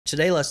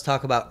Today let's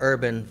talk about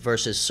urban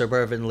versus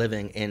suburban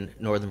living in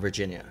Northern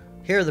Virginia.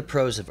 Here are the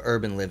pros of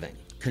urban living.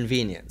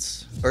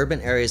 Convenience.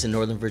 Urban areas in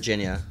Northern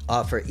Virginia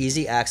offer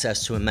easy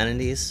access to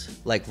amenities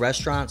like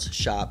restaurants,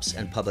 shops,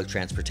 and public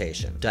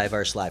transportation.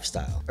 Diverse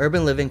lifestyle.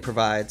 Urban living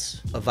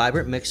provides a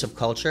vibrant mix of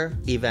culture,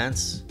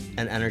 events,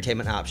 and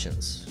entertainment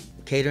options,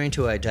 catering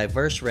to a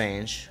diverse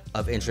range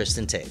of interests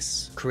and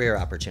tastes. Career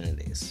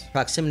opportunities.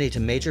 Proximity to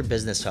major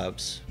business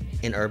hubs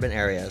in urban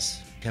areas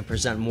can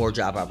present more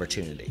job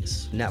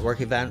opportunities,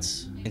 network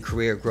events, and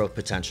career growth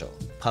potential.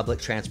 Public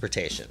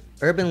transportation.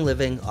 Urban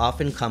living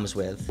often comes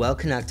with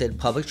well-connected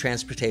public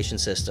transportation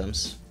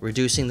systems,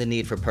 reducing the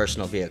need for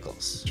personal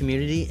vehicles.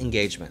 Community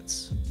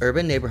engagements.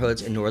 Urban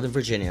neighborhoods in Northern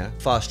Virginia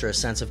foster a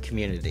sense of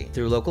community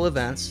through local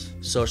events,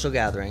 social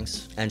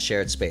gatherings, and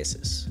shared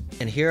spaces.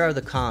 And here are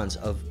the cons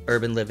of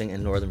urban living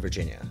in Northern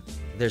Virginia.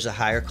 There's a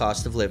higher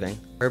cost of living.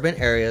 Urban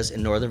areas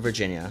in Northern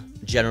Virginia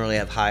generally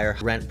have higher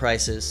rent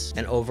prices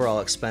and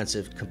overall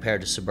expensive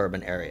compared to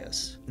suburban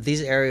areas.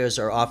 These areas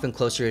are often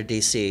closer to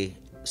DC,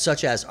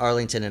 such as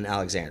Arlington and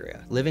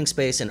Alexandria. Living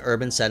space in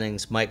urban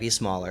settings might be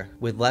smaller,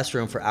 with less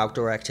room for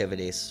outdoor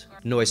activities.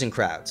 Noise and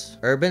crowds.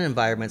 Urban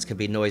environments can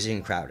be noisy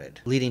and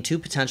crowded, leading to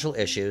potential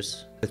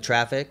issues with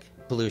traffic,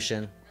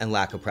 pollution, and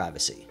lack of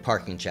privacy.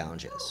 Parking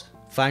challenges.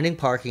 Finding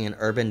parking in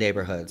urban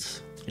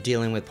neighborhoods,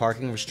 dealing with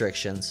parking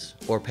restrictions,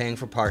 or paying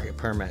for parking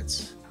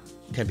permits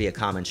can be a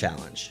common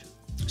challenge.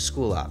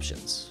 School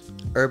options.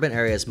 Urban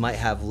areas might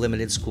have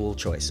limited school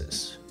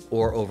choices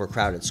or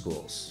overcrowded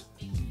schools,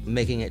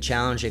 making it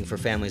challenging for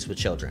families with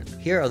children.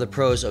 Here are the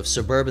pros of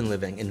suburban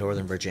living in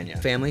Northern Virginia.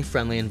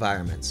 Family-friendly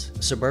environments.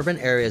 Suburban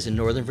areas in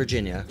Northern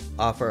Virginia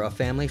offer a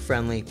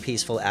family-friendly,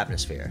 peaceful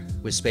atmosphere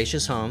with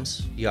spacious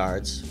homes,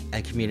 yards,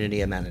 and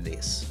community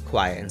amenities.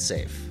 Quiet and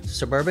safe.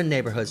 Suburban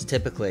neighborhoods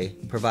typically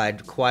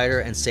provide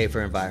quieter and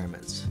safer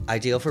environments,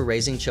 ideal for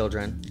raising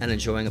children and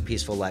enjoying a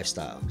peaceful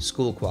lifestyle.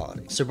 School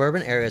quality.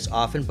 Suburban areas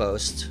often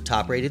boast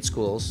top-rated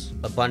schools,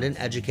 abundant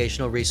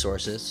educational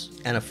resources,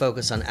 and a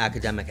focus on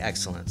academic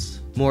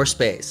excellence. More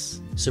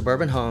space.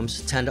 Suburban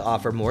homes tend to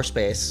offer more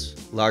space,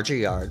 larger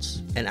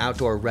yards, and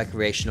outdoor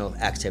recreational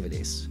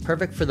activities.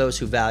 Perfect for those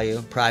who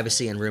value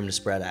privacy and room to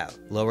spread out.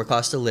 Lower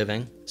cost of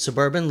living.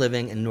 Suburban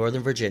living in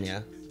Northern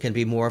Virginia can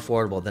be more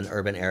affordable than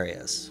urban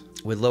areas,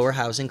 with lower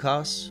housing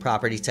costs,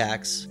 property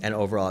tax, and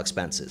overall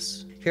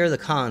expenses. Here are the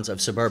cons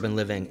of suburban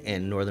living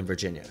in Northern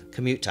Virginia.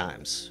 Commute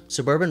times.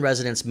 Suburban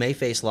residents may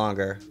face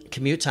longer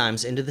commute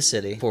times into the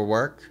city for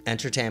work,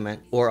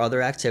 entertainment, or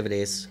other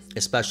activities,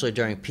 especially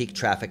during peak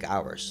traffic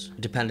hours.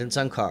 Dependence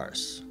on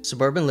cars.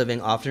 Suburban living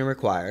often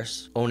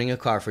requires owning a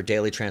car for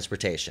daily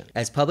transportation,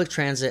 as public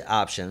transit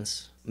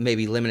options may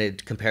be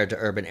limited compared to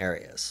urban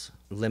areas.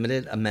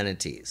 Limited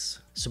amenities.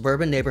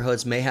 Suburban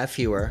neighborhoods may have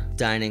fewer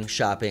dining,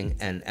 shopping,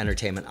 and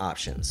entertainment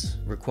options,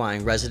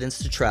 requiring residents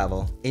to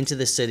travel into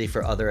the city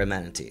for other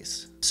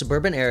amenities.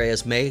 Suburban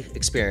areas may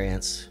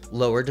experience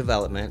lower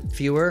development,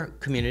 fewer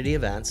community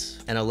events,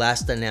 and a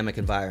less dynamic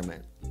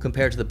environment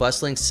compared to the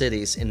bustling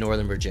cities in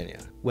Northern Virginia.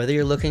 Whether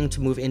you're looking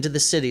to move into the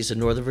cities of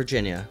Northern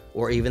Virginia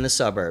or even the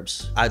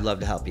suburbs, I'd love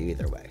to help you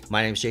either way.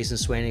 My name is Jason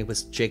Swaney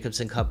with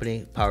Jacobs &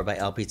 Company, powered by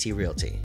LPT Realty.